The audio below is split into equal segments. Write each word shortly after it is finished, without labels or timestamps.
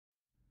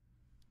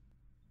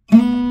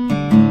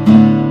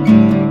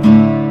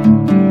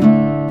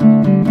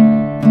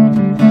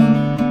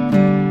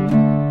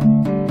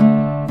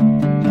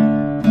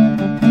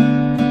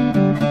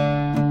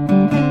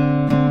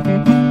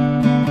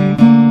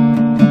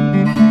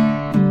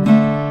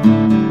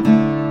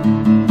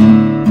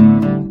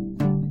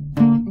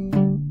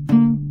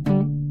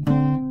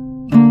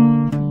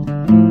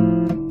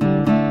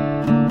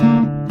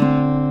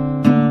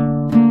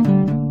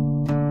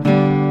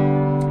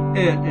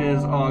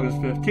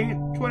August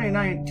 15th,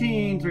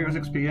 2019,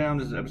 3:06 p.m.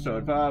 This is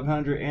episode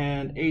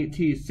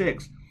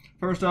 586.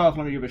 First off,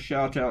 let me give a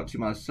shout out to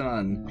my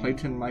son,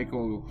 Clayton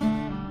Michael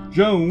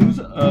Jones.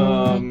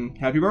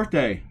 Happy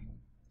birthday.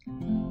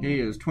 He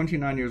is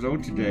 29 years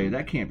old today.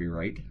 That can't be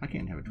right. I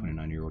can't have a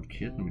 29-year-old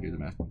kid. Let me do the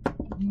math.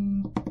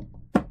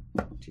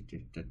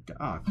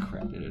 Ah,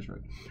 crap, it is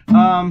right.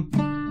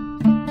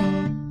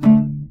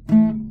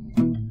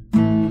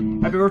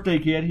 Happy birthday,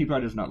 kid. He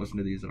probably does not listen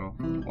to these at all.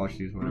 Watch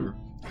these, whatever.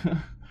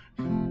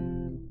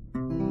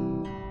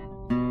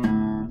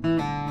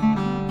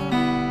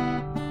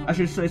 I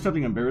should say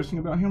something embarrassing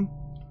about him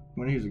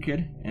when he was a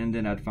kid, and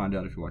then I'd find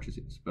out if he watches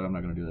these. But I'm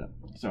not going to do that.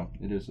 So,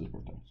 it is his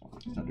birthday, so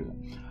let's not do that.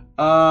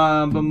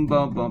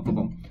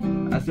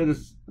 I said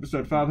this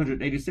episode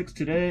 586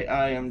 today.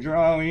 I am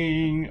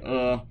drawing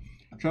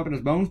Trump and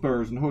his bone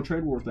spurs and the whole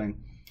trade war thing.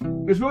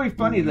 It's really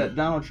funny that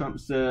Donald Trump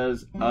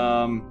says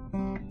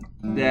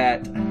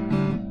that,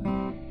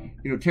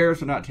 you know,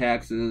 tariffs are not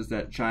taxes,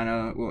 that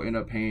China will end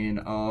up paying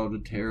all the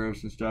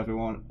tariffs and stuff. It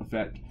won't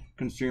affect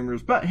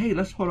consumers. But hey,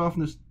 let's hold off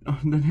on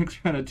the next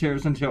round of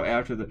tariffs until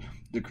after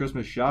the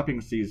Christmas shopping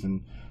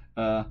season,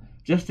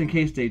 just in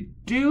case they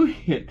do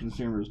hit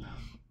consumers.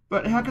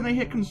 But how can they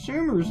hit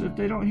consumers if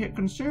they don't hit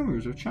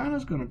consumers? If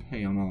China's going to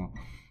pay them all?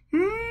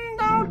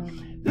 No.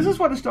 This is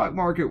why the stock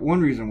market, one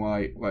reason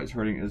why it's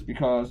hurting is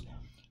because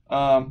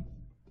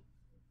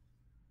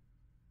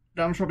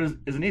Donald Trump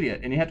is an idiot,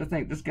 and you have to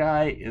think this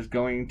guy is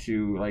going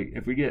to, like,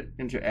 if we get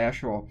into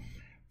actual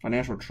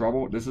financial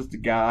trouble, this is the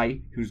guy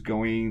who's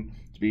going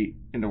to be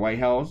in the White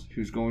House,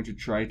 who's going to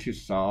try to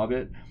solve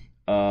it.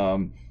 I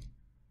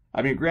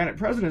mean, granted,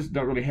 presidents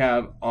don't really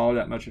have all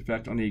that much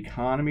effect on the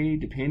economy,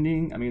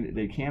 depending. I mean,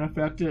 they can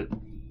affect it.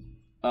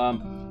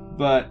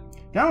 But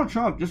Donald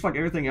Trump, just like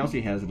everything else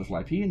he has in his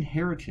life, he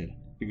inherited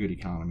a good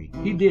economy.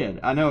 He did.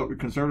 I know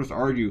conservatives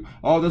argue,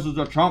 oh, this is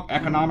a Trump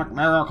economic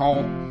miracle.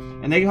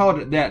 And they called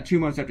it that 2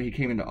 months after he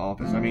came into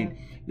office. I mean,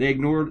 they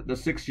ignored the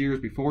 6 years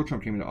before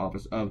Trump came into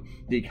office of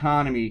the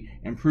economy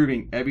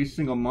improving every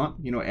single month,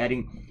 you know,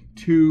 adding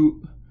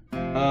 2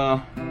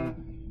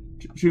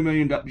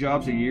 million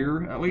jobs a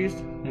year, at least.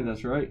 I think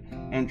that's right.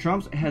 And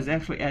Trump has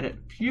actually added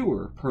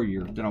fewer per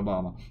year than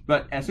Obama.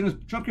 But as soon as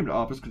Trump came to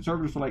office,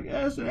 conservatives were like,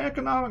 it's an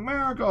economic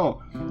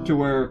miracle. To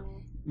where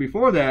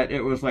before that,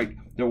 it was like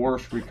the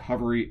worst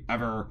recovery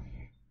ever.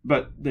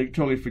 But they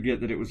totally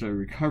forget that it was a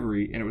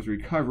recovery, and it was a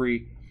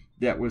recovery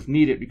that was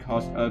needed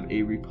because of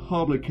a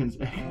Republican's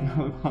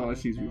economic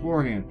policies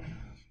beforehand.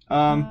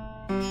 I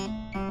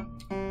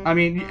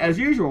mean, as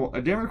usual,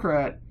 a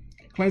Democrat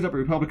cleans up a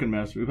Republican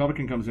mess. A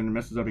Republican comes in and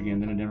messes up again,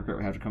 then a Democrat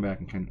will have to come back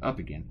and clean it up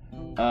again.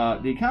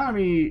 The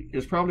economy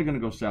is probably going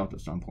to go south at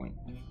some point.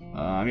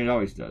 I mean, it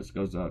always does. It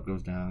goes up,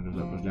 goes down, goes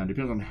up, goes down.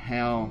 Depends on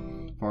how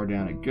far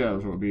down it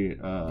goes. Will it be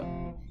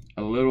a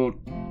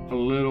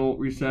little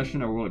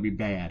recession, or will it be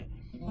bad?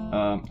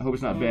 I hope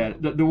it's not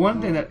bad. The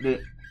one thing that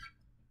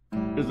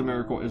is a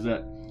miracle is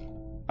that,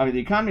 I mean, the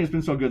economy has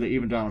been so good that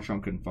even Donald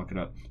Trump couldn't fuck it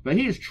up. But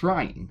he is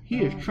trying.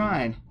 He is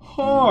trying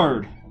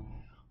hard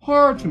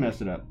to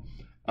mess it up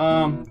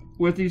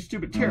with these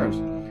stupid tariffs.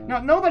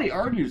 Now, nobody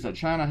argues that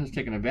China has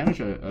taken advantage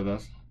of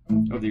us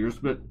over the years,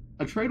 but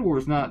a trade war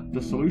is not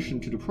the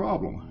solution to the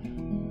problem.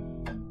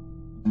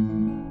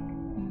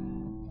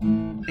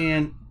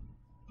 And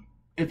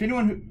if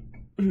anyone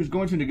who's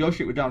going to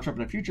negotiate with Donald Trump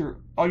in the future,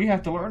 all you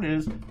have to learn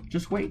is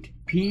just wait.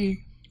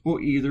 He will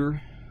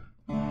either,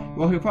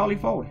 well, he'll probably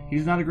fold.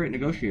 He's not a great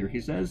negotiator.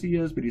 He says he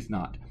is, but he's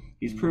not.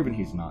 He's proven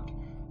he's not.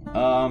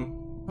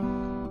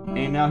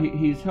 And now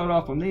he's held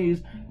off on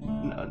these.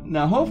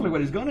 Now, hopefully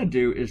what he's going to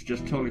do is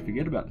just totally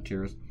forget about the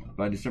tariffs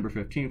by December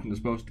 15th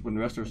when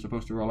the rest are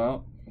supposed to roll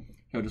out.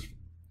 He'll just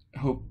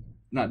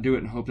not do it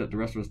and hope that the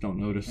rest of us don't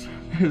notice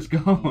it's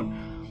gone.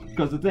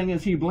 Because the thing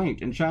is, he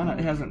blinked, and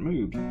China hasn't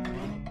moved,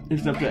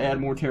 except to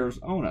add more tariffs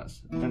on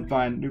us and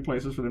find new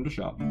places for them to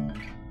shop.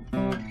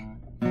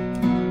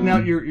 Now,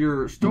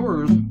 your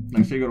stores,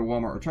 like say you go to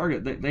Walmart or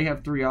Target, they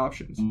have 3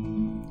 options.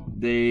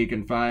 They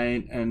can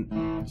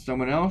find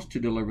someone else to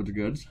deliver the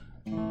goods.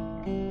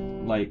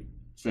 Like,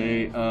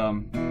 say,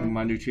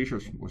 my new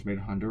t-shirt was made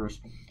in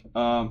Honduras that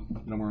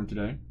I'm wearing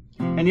today.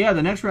 And yeah,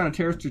 the next round of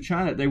tariffs to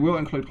China, they will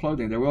include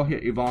clothing. They will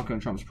hit Ivanka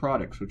and Trump's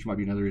products, which might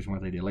be another reason why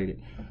they delayed it.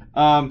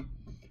 But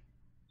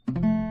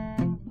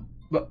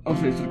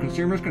okay, so the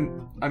consumers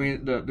can, I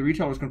mean, the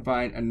retailers can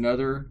find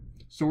another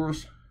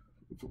source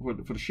for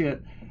the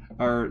shit,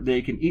 or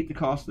they can eat the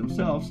cost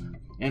themselves.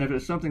 And if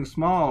it's something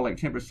small, like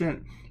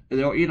 10%,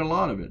 they'll eat a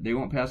lot of it. They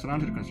won't pass it on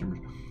to the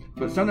consumers.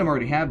 But some of them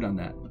already have done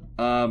that.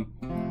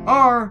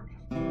 Or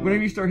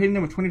whenever you start hitting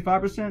them with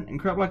 25% and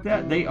crap like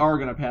that, they are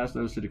going to pass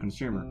those to the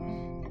consumer.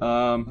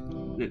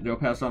 They'll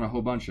pass on a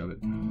whole bunch of it.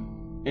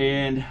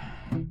 And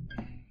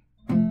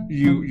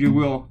you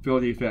will feel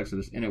the effects of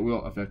this, and it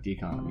will affect the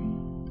economy.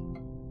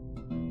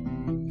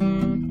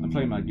 I'm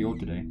playing my guild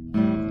today.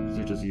 It's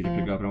just easy to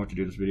pick up, and I want to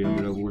do this video and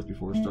get it over with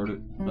before I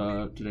started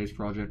today's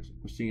project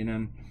with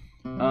CNN.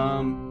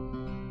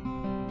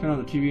 Turn on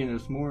the TV and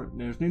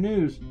there's new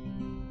news.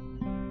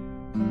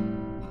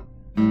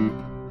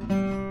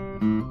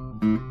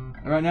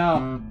 right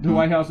now, the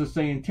White House is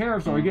saying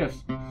tariffs are a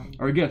gift.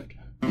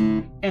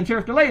 And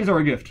tariff delays are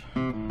a gift.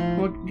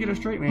 Well, get it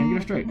straight, man.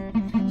 Get it straight.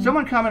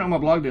 Someone commented on my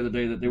blog the other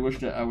day that they wished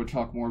that I would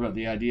talk more about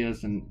the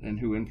ideas and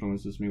who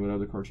influences me, what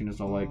other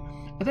cartoonists I like.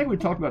 I think we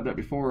talked about that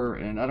before,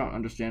 and I don't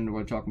understand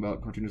why talking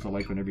about cartoonists I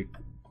like in every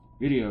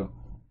video,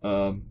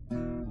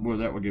 what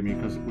that would give me,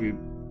 because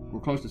we're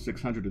close to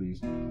 600 of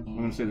these. I'm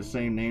going to say the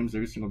same names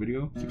every single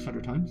video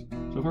 600 times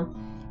so far.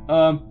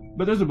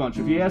 But there's a bunch.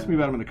 If you ask me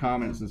about them in the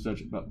comments and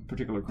such, about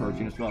particular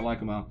cartoonists, if I like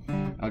them,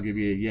 I'll give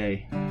you a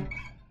yay.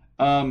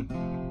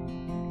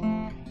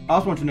 I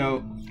also want to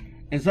know,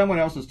 and someone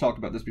else has talked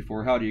about this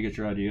before, how do you get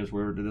your ideas?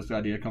 Where did this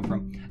idea come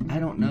from? I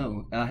don't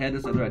know. I had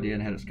this other idea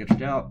and had it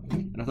sketched out,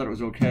 and I thought it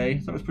was okay.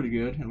 So it was pretty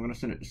good, and I'm going to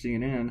send it to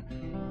CNN.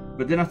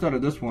 But then I thought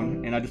of this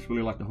one, and I just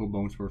really like the whole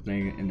Bonesworth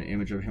thing and the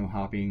image of him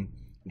hopping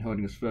and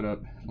holding his foot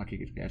up like he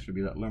could actually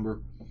be that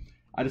limber.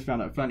 I just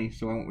found that funny,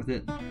 so I went with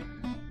it.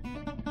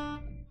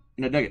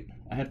 And I dug it.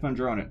 I had fun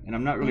drawing it, and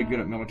I'm not really good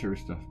at military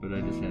stuff, but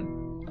I just had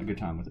a good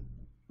time with it.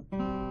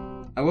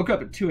 I woke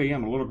up at 2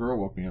 a.m. A little girl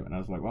woke me up, and I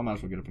was like, well, I might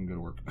as well get up and go to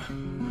work.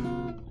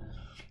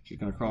 She's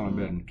going to crawl in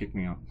bed and kick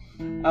me out.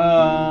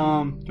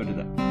 So I did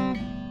that.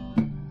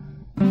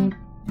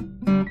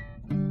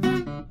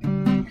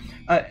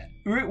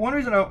 One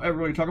reason I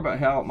really talk about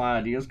how my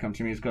ideas come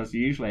to me is because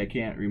usually I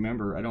can't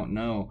remember. I don't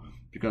know,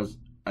 because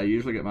I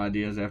usually get my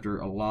ideas after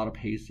a lot of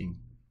pacing.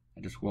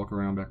 I just walk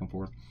around back and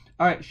forth.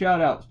 All right,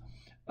 shout-outs.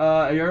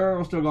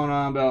 You're still going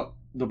on about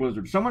the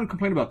blizzard. Someone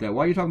complained about that.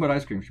 Why are you talking about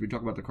ice cream? Should we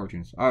talk about the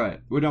cartoons? All right,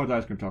 we're done with the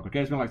ice cream talk. Okay,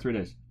 it's been like 3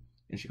 days,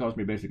 and she calls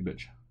me basic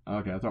bitch.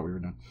 Okay, I thought we were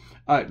done.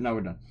 All right, now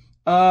we're done.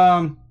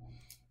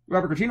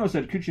 Robert Cortino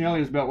said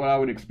Cuccinelli is about what I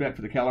would expect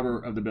for the caliber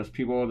of the best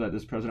people that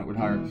this president would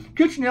hire.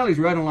 Cuccinelli's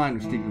right in line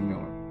with Stephen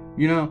Miller.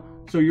 You know,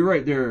 so you're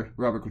right there,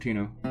 Robert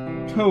Cortino.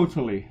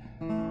 Totally.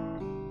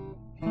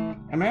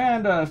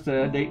 Amanda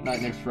said date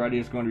night next Friday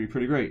is going to be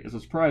pretty great. It's a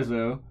surprise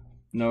though.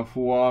 No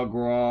foie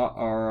gras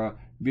or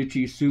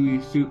Vichy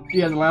Sui soup.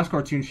 Yeah, the last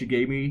cartoon she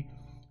gave me,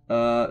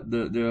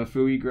 the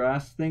foie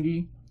grass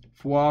thingy,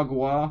 foie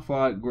gras.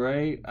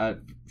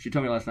 She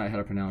told me last night how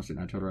to pronounce it,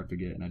 and I told her I'd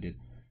forget it, and I did.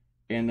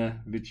 And the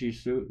Vichy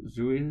Sui,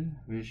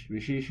 the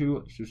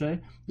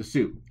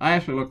soup. I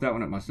actually looked that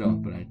one up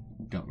myself, but I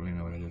don't really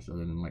know what it is other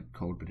than like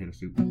cold potato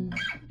soup.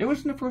 It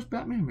was in the first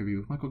Batman review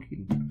with Michael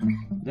Keaton.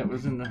 That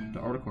was in the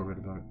article I read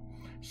about it.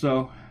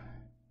 So,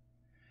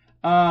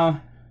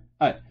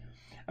 alright.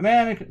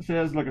 Amanda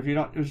says, look, if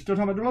you're still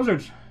talking about the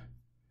blizzards.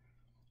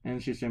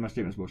 And she's saying my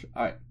statement's bullshit.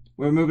 Alright,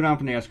 we're moving on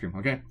from the ice cream,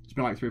 okay? It's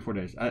been like 3 or 4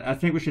 days. I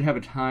think we should have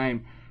a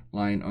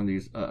timeline on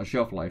these, a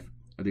shelf life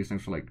of these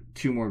things for like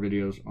 2 more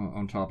videos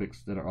on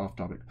topics that are off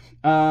topic.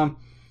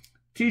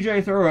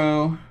 TJ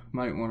Thoreau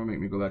might want to make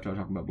me go back to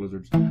talking about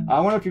blizzards.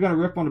 I wonder if you're going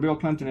to rip on the Bill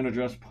Clinton in a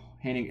dress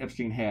painting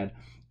Epstein had.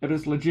 If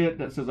it's legit,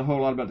 that says a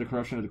whole lot about the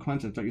corruption of the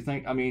Clintons, don't you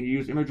think? I mean, you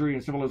use imagery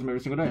and symbolism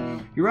every single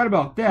day. You're right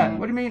about that.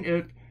 What do you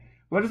mean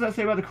what does that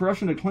say about the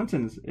corruption of the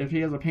Clintons if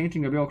he has a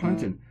painting of Bill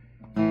Clinton?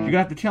 You're going to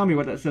have to tell me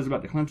what that says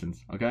about the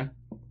Clintons, okay?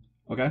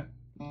 Okay?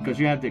 Because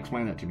you have to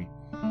explain that to me.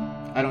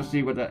 I don't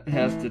see what that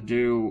has to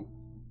do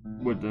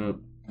with the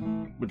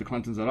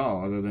Clintons at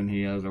all, other than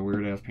he has a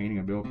weird-ass painting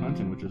of Bill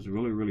Clinton, which is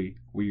really, really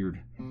weird.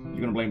 You're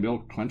going to blame Bill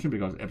Clinton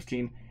because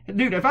Epstein?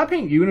 Dude, if I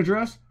paint you in a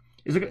dress,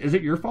 is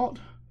it your fault?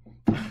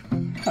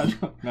 I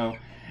don't know.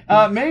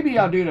 Maybe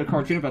I'll do the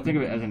cartoon if I think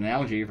of it as an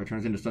analogy, if it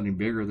turns into something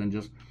bigger than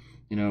just,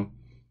 you know,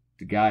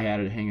 the guy had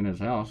it hanging in his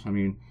house. I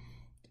mean,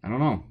 I don't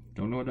know.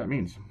 Don't know what that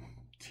means.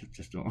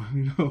 Just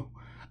don't know.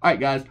 Alright,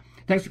 guys.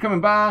 Thanks for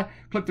coming by.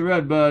 Click the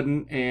red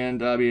button and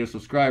be a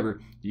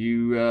subscriber.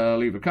 You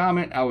leave a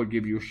comment, I will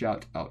give you a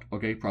shout out.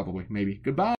 Okay, probably. Maybe. Goodbye.